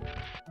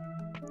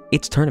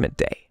 It's tournament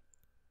day.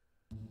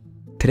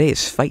 Today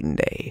is fighting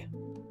day.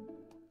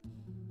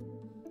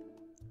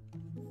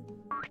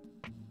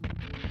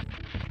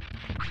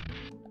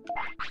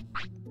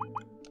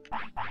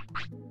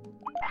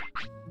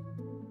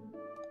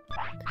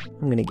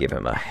 I'm gonna give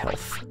him a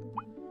health.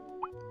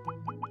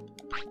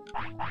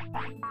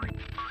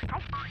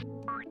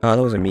 Oh,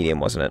 that was a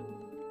medium, wasn't it?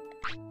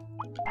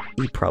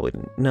 He probably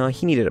didn't. No,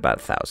 he needed about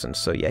 1,000,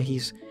 so yeah,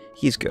 he's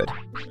good.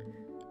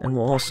 And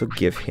we'll also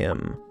give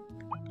him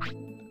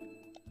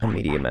a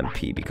medium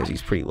MP because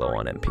he's pretty low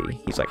on MP.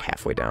 He's like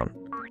halfway down.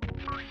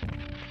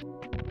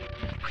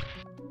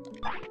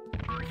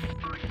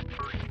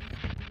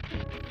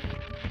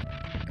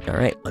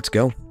 Alright, let's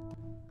go.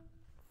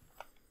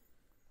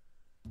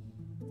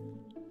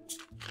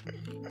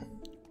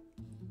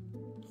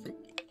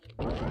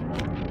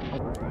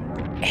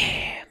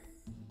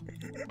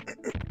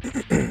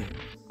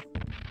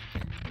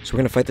 So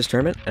we're going to fight this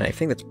tournament, and I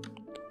think that's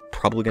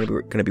probably going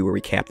to be where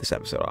we cap this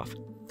episode off.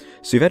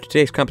 So you've had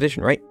today's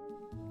competition, right?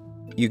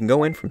 You can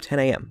go in from 10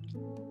 a.m.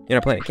 You're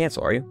not planning to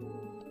cancel, are you?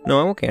 No,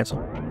 I won't cancel.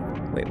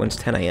 Wait, when's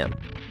 10 a.m.?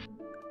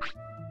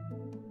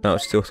 No,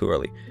 it's still too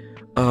early.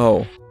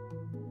 Oh.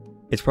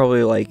 It's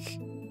probably like...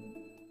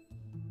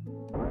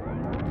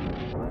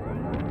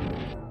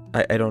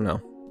 I don't know.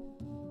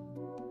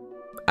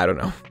 I don't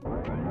know.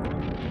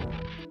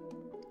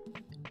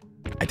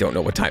 I don't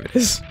know what time it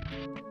is.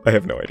 I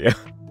have no idea.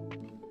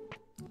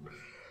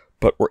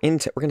 But we're going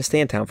to stay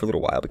in town for a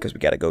little while because we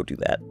got to go do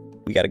that.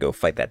 We got to go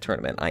fight that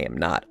tournament. I am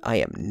not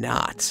a,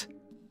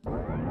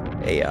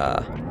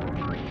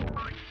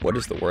 what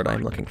is the word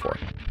I'm looking for?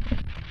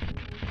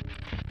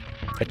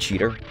 A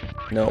cheater?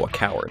 No, a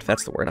coward.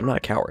 That's the word. I'm not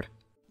a coward.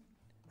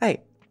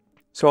 Hey,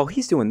 so while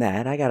he's doing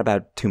that, I got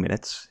about 2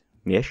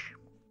 minutes-ish.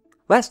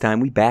 Last time,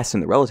 we basked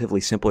in the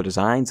relatively simpler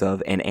designs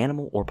of an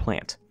animal or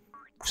plant,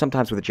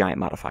 sometimes with a giant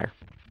modifier.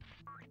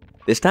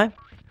 This time,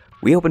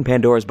 we open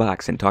Pandora's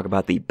box and talk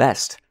about the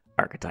best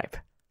archetype.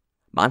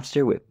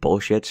 Monster with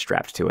bullshit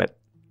strapped to it.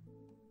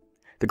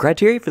 The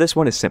criteria for this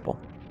one is simple.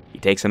 You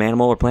take some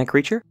animal or plant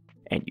creature,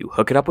 and you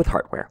hook it up with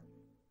hardware.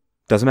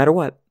 Doesn't matter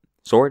what.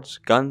 Swords,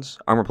 guns,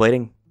 armor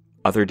plating,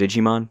 other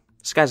Digimon,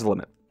 sky's the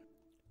limit.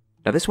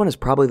 Now this one is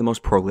probably the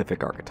most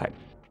prolific archetype.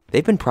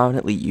 They've been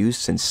prominently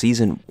used since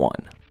Season 1.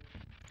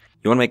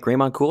 You want to make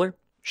Greymon cooler?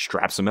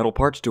 Strap some metal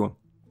parts to him.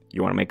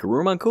 You want to make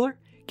Garurumon cooler?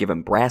 Give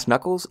him brass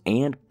knuckles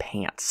and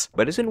pants.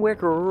 But isn't wear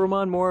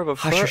Garurumon more of a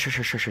fur? Hush, hush,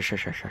 hush, hush, hush,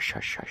 hush, hush, hush,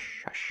 hush,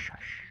 hush, hush,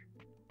 hush.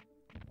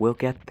 We'll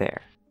get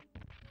there.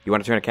 You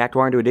want to turn a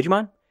Cactuar into a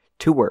Digimon?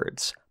 2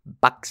 words.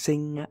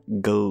 Boxing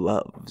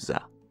gloves.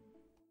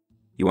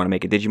 You want to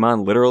make a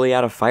Digimon literally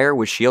out of fire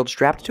with shield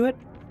strapped to it?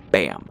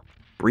 Bam.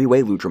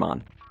 Briway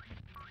Ludramon.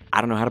 I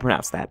don't know how to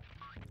pronounce that.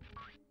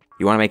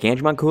 You want to make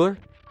Angemon cooler?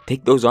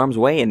 Take those arms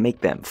away and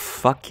make them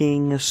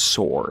fucking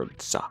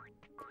swords.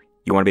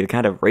 You want to be the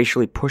kind of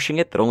racially pushing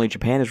it that only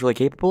Japan is really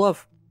capable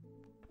of?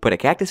 Put a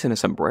cactus in a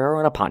sombrero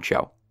and a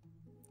poncho.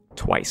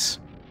 Twice.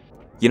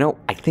 You know,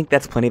 I think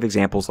that's plenty of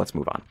examples. Let's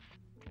move on.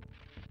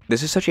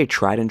 This is such a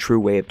tried and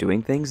true way of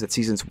doing things that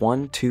Seasons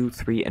 1, 2,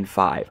 3, and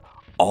 5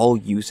 all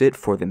use it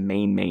for the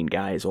main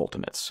guy's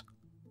ultimates.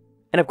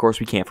 And of course,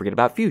 we can't forget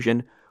about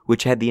Fusion,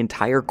 which had the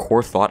entire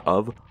core thought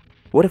of,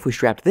 what if we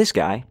strapped this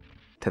guy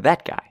to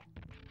that guy?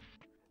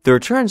 The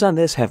returns on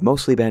this have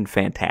mostly been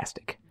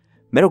fantastic.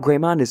 Metal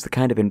Greymon is the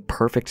kind of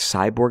imperfect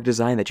cyborg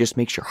design that just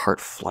makes your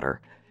heart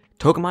flutter.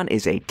 Togemon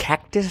is a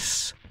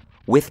cactus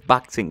with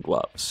boxing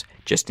gloves.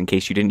 Just in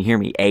case you didn't hear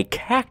me, a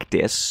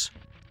cactus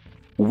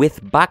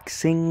with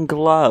boxing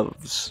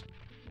gloves.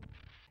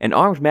 And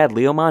Armed Mad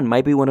Leomon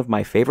might be one of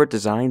my favorite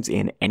designs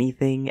in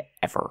anything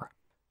ever.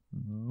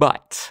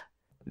 But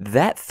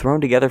that thrown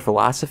together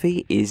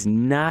philosophy is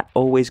not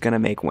always going to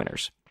make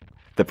winners.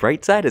 The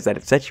bright side is that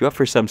it sets you up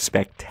for some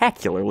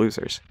spectacular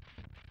losers.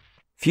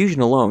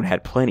 Fusion alone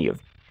had plenty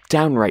of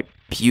downright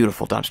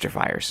beautiful dumpster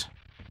fires,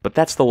 but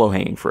that's the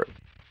low-hanging fruit.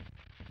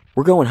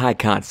 We're going high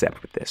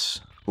concept with this.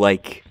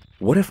 Like,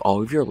 what if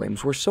all of your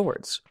limbs were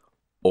swords?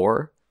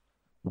 Or,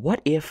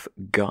 what if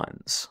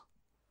guns?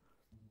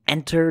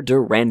 Enter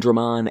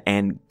Durandramon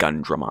and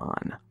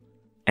Gundramon.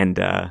 And,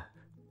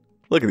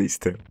 look at these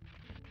two.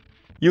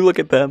 You look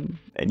at them,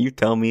 and you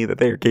tell me that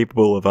they are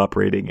capable of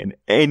operating in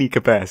any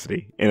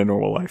capacity in a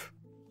normal life.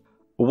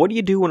 What do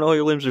you do when all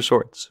your limbs are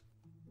swords?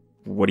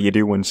 What do you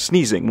do when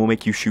sneezing will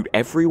make you shoot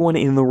everyone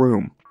in the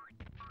room?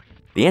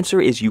 The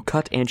answer is you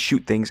cut and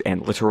shoot things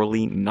and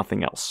literally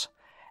nothing else.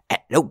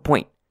 At no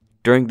point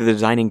during the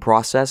designing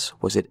process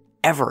was it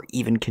ever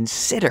even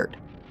considered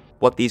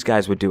what these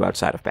guys would do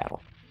outside of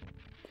battle.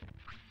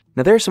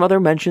 Now there are some other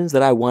mentions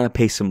that I want to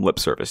pay some lip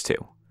service to,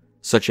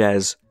 such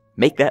as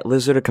make that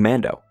lizard a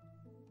commando.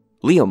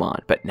 Leomon,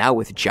 but now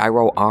with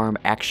gyro arm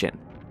action.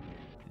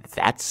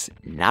 That's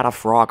not a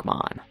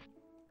Frogmon.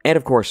 And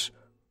of course,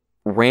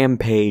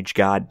 Rampage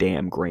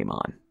goddamn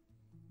Greymon.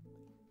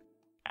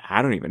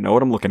 I don't even know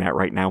what I'm looking at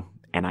right now,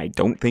 and I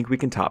don't think we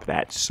can top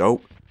that,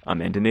 so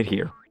I'm ending it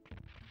here.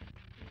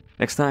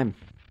 Next time,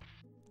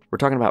 we're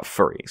talking about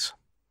furries.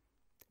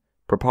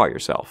 Prepare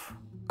yourself,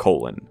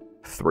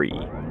 3,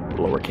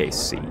 lowercase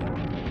c.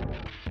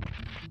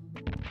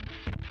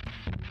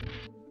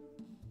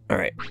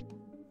 Alright.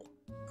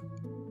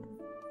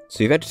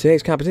 So you've entered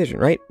today's competition,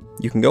 right?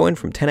 You can go in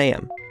from 10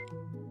 a.m.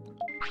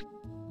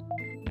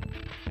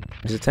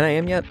 Is it 10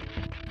 a.m. yet?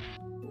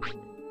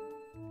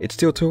 It's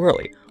still too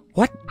early.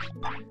 What?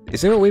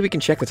 Is there a way we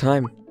can check the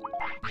time?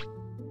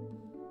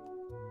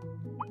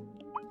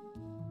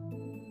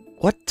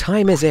 What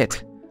time is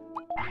it?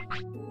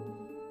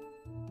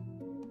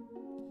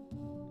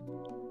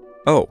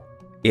 Oh,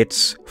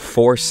 it's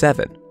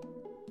 4/7.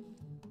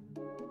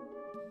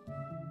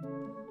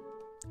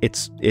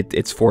 It's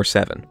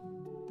 4/7.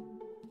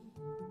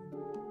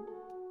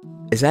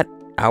 Is that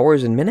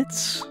hours and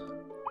minutes?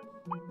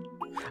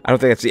 I don't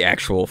think that's the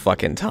actual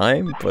fucking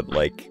time, but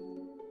like,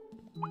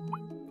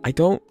 I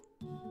don't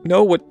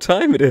know what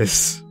time it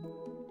is.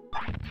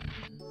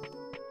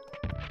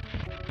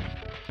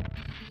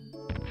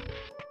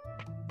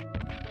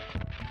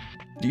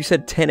 You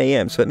said 10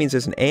 a.m., so that means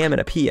there's an a.m.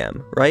 and a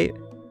p.m., right?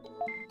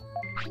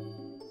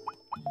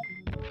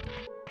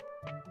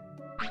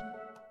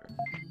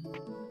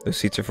 Those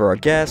seats are for our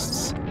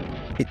guests.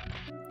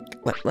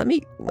 Let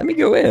me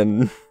go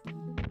in.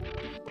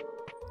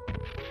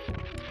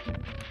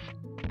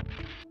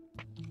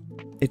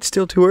 It's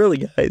still too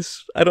early,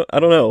 guys. I don't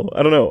know.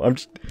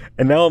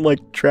 And now I'm like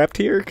trapped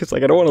here because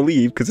like I don't want to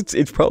leave because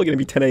it's probably gonna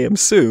be 10 a.m.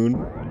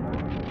 soon.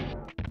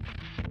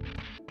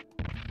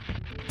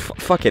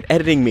 Fuck it,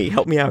 editing me.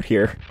 Help me out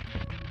here.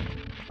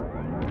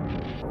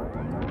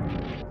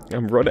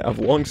 I've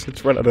long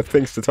since run out of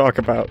things to talk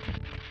about.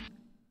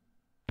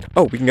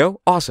 Oh, we can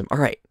go? Awesome. All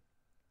right.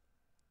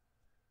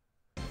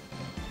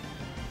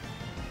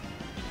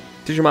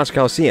 Digimon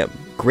Coliseum,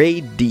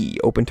 Grade D,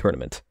 Open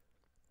Tournament.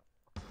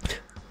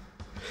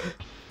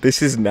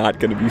 This is not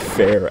going to be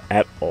fair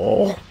at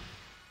all.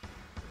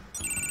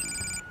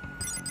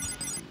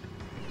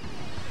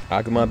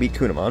 Agumon beat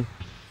Kunamon.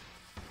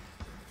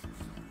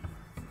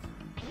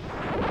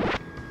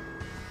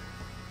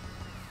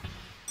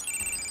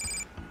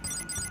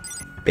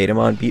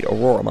 Betamon beat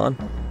Auroramon.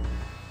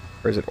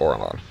 Or is it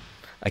Auramon?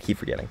 I keep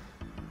forgetting.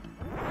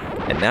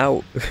 And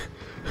now,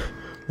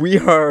 we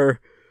are...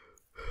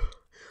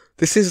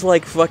 This is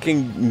like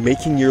fucking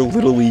making your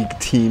Little League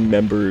team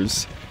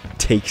members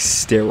take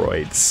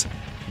steroids.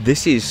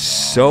 This is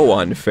so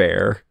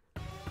unfair.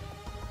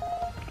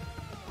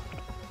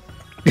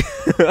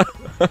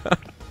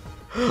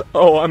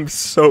 Oh, I'm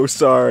so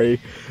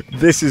sorry.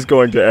 This is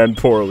going to end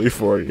poorly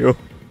for you.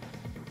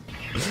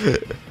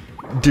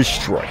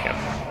 Destroy him.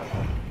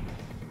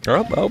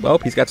 Oh,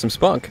 he's got some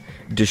spunk.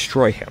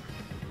 Destroy him.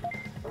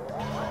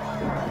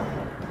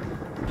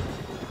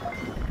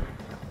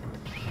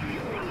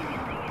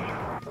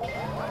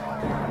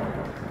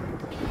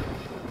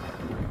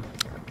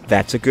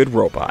 That's a good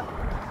robot.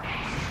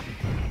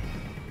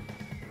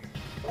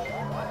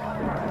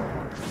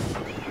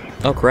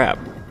 Oh, crap.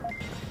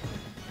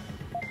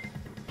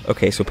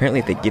 Okay, so apparently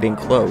if they get in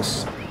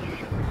close...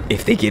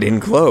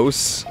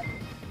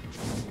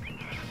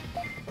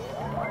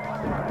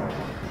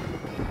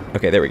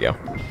 Okay, there we go.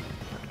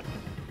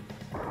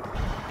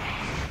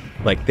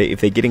 Like,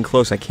 if they get in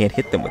close, I can't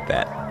hit them with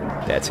that.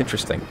 That's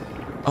interesting.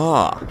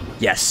 Ah,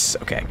 yes,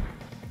 okay.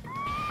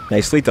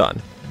 Nicely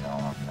done.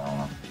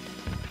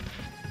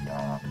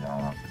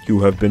 You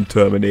have been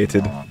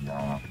terminated.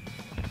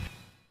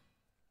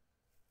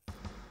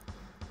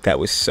 That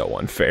was so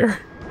unfair.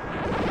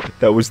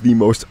 That was the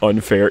most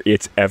unfair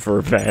it's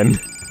ever been.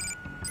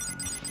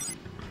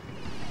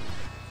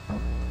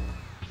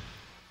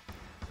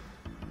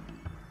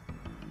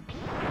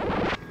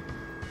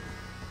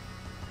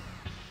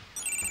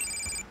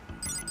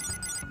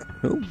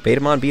 Ooh,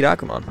 Betamon beat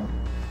Aquamon.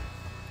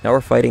 Now we're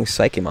fighting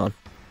Psychemon.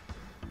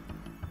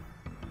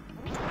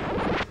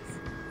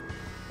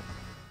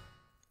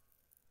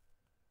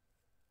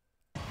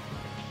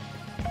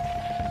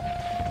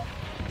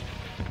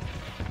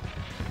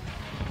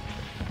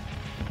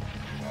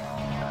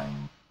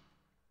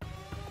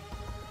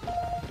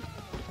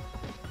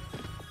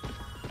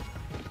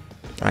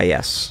 Ah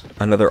yes,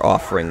 another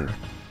offering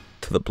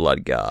to the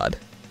Blood God.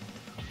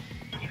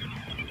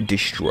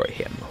 Destroy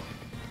him.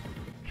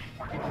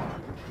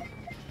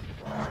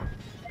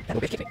 And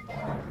we'll be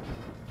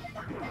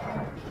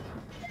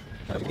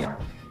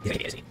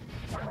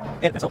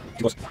and that's all.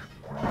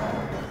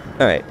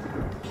 Alright,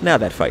 now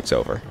that fight's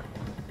over.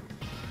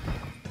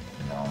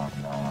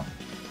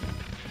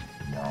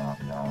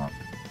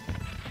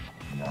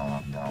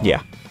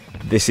 Yeah,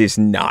 this is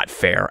not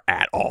fair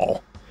at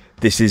all.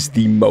 This is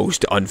the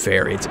most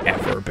unfair it's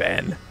ever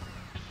been.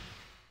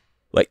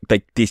 Like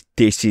this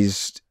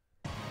is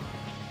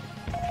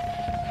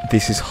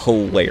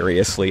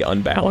hilariously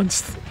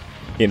unbalanced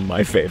in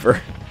my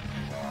favor.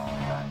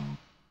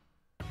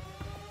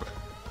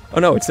 Oh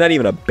no, it's not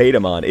even a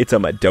Betamon, it's a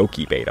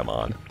Madoki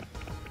Betamon.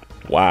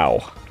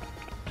 Wow.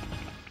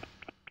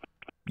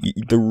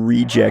 The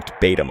reject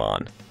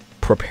Betamon.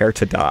 Prepare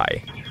to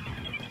die.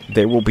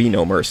 There will be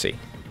no mercy.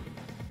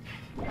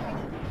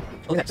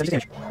 Look at that, 70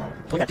 damage.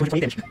 Look at that,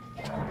 220 damage.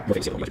 Go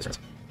fix it, look at this.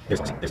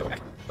 There's a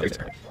back. There's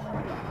this.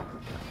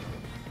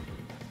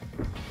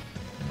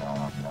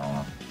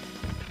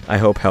 I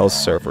hope Hell's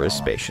server is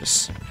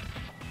spacious.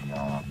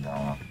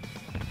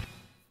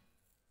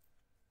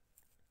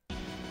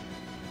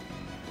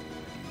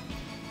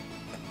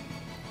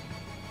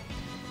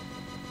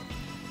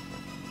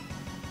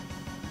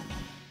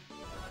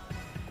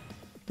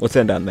 Let's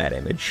end on that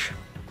image.